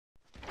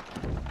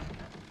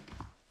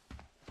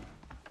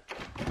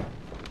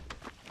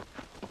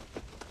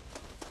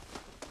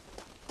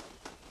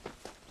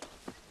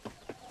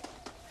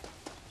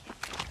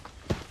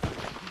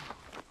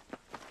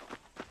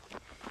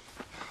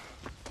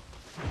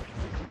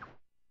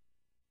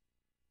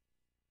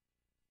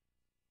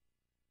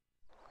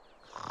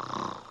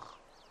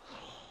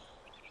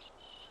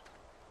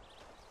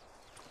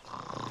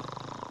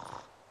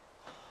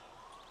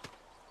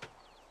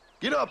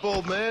Get up,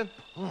 old man.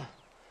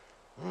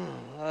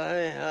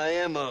 I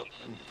am up.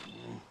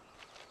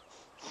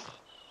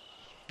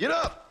 Get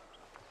up!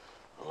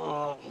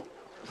 Oh.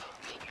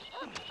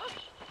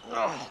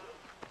 Oh.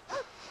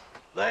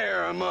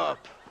 There, I'm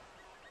up.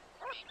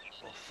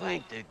 Well,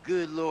 thank the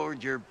good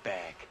Lord you're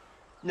back.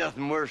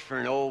 Nothing worse for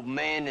an old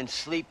man than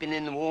sleeping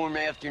in the warm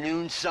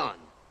afternoon sun.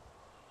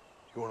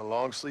 You want a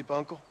long sleep,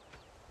 Uncle?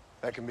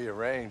 That can be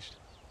arranged.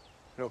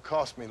 It'll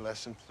cost me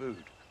less than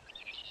food.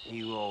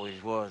 You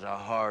always was a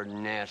hard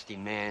and nasty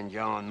man,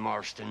 John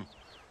Marston.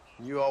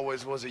 You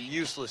always was a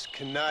useless,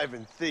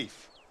 conniving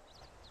thief.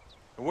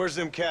 And where's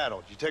them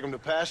cattle? Did you take them to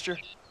pasture?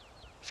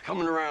 It's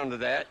coming around to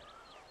that.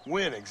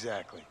 When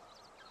exactly?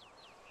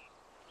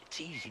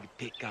 It's easy to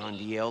pick on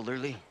the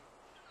elderly.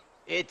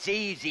 It's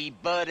easy,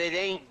 but it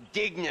ain't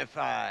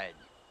dignified.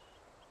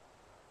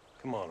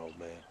 Come on, old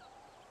man.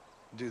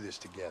 Do this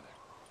together.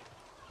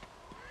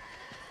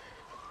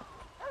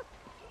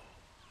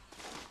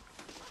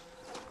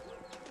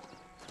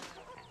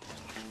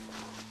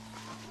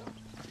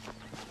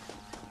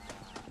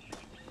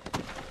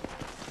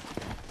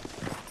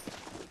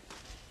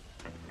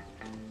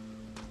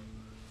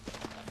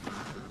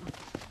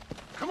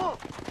 Come on!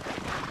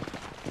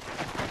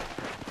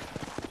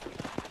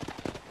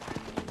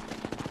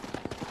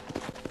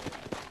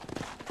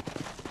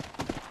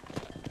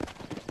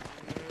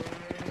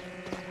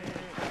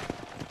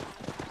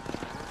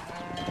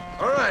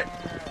 All right,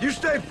 you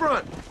stay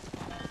front.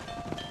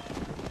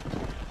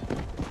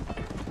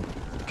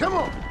 Come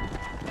on.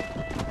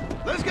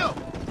 Let's go.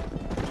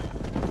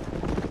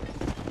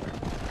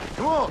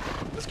 Come on,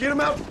 let's get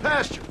him out to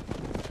pasture.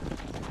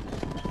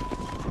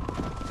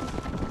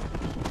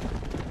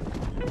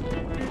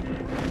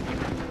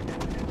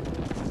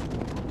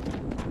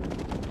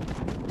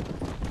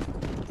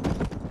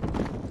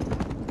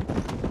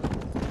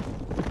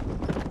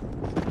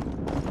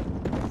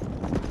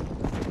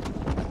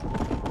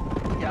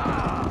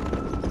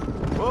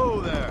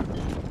 Whoa there.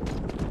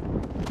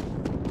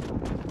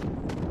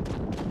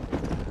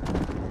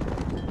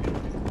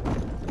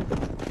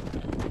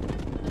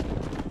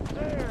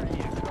 There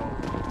you go.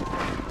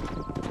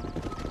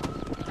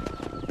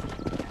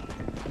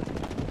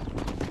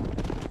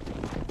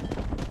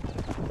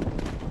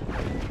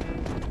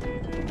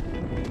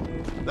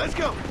 Let's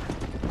go.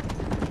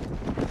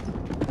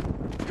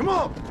 Come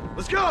on,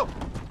 let's go.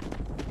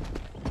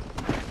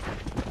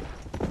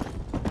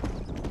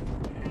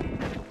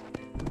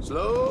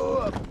 Slow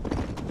up.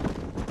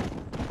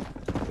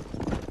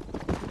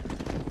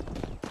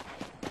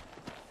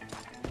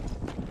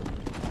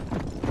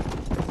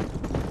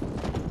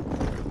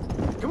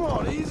 Come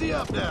on, easy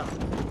up now.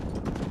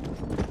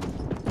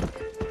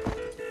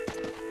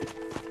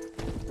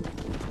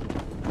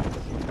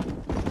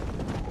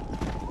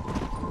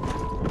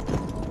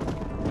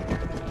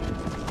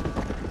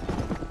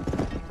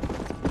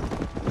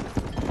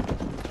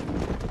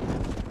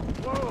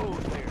 Whoa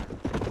there.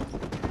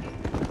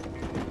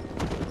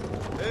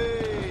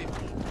 Hey.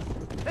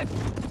 Hip,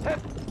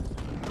 hip.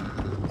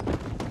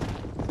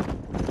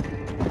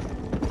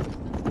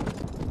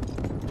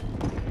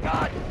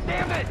 God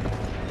damn it!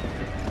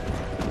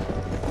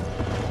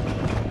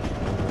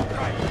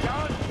 Right,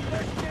 John,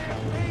 there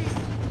can't be.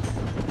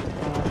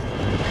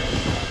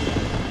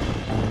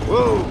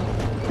 Whoa.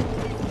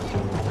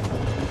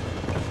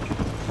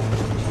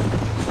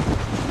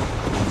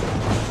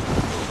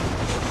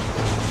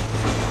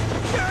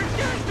 You're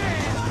dead,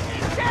 man!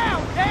 Down,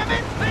 damn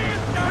it!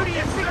 Who do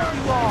you think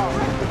you are?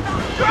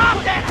 Drop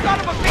that son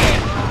of a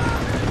bitch!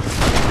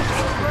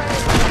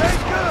 Stay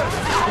good.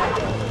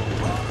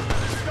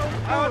 Don't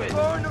do it.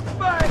 Going to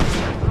fight.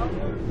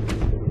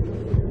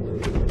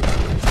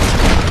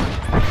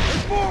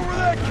 There's more where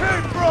that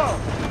came from.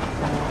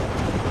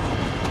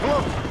 Come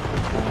on.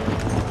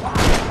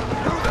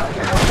 Who the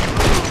hell?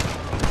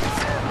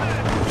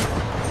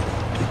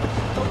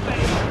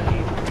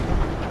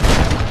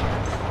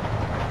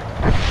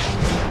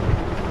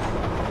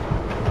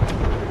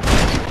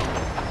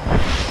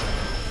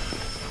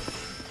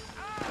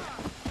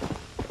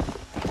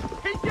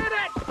 He did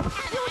it!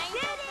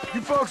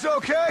 You folks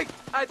okay?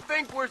 I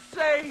think we're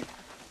safe.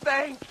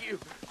 Thank you.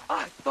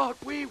 I thought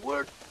we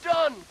were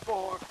done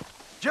for.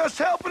 Just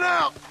helping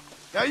out.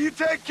 Now you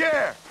take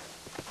care.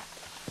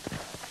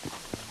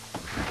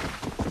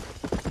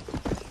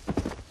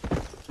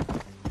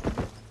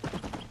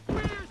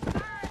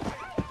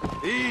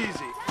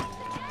 Easy.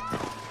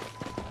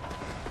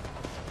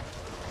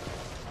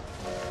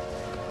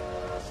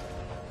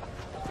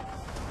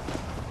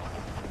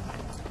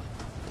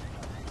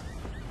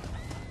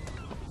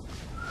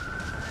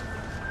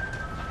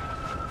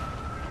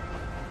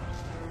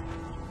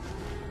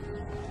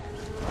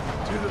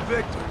 To the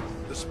victor,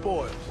 the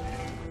spoils.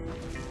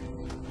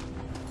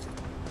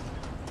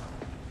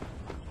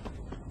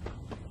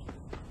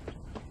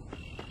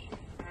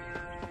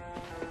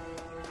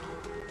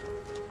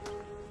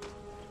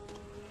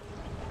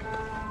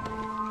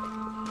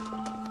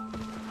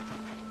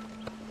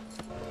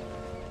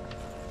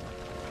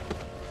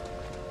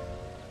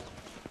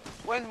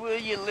 When will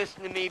you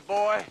listen to me,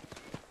 boy?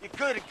 You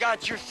could have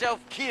got yourself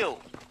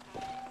killed.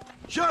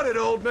 Shut it,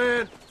 old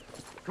man.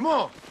 Come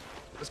on.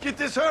 Let's get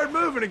this herd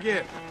moving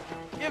again.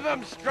 Give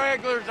them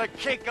stragglers a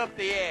kick up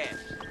the ass.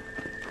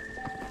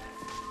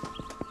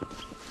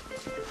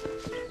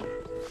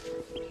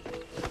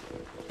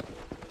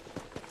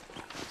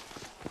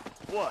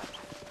 What?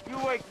 You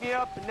wake me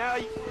up and now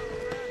you...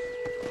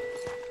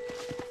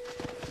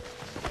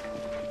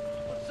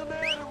 What's the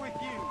matter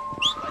with you?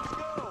 Let's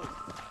go.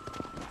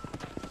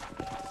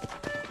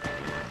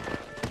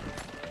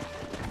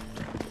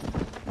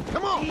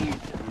 Come on. Easy.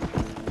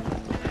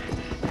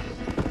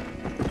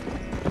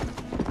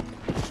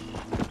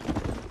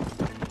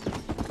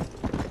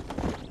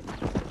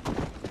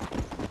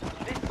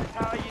 This is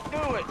how you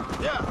do it.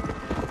 Yeah.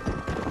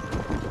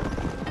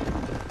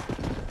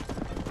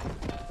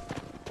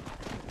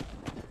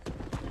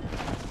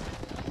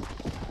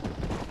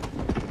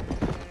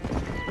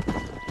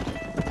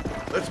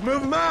 Let's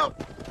move them out.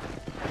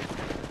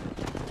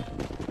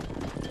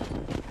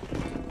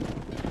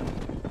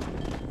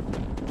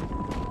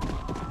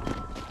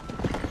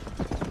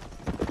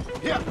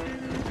 Yeah.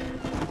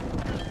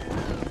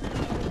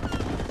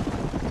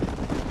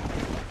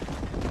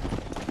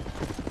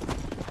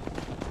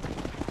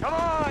 Come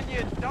on,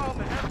 you dumb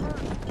heifer.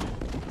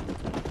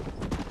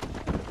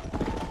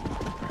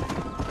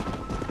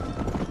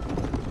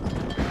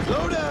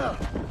 Slow down.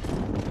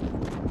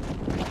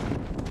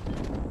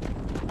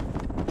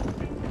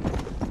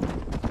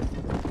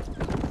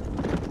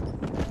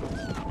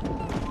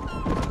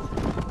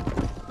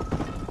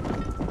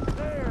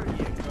 There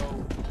you go.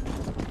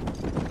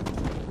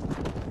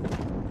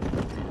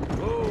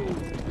 Whoa.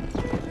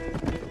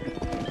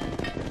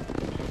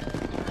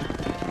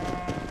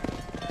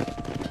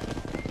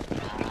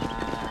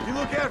 You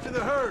look after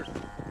the herd.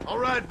 I'll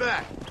ride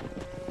back.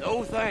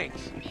 No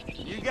thanks.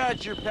 You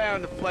got your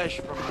pound of flesh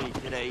from me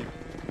today.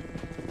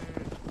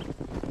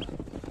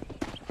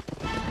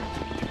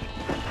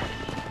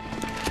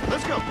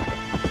 Let's go.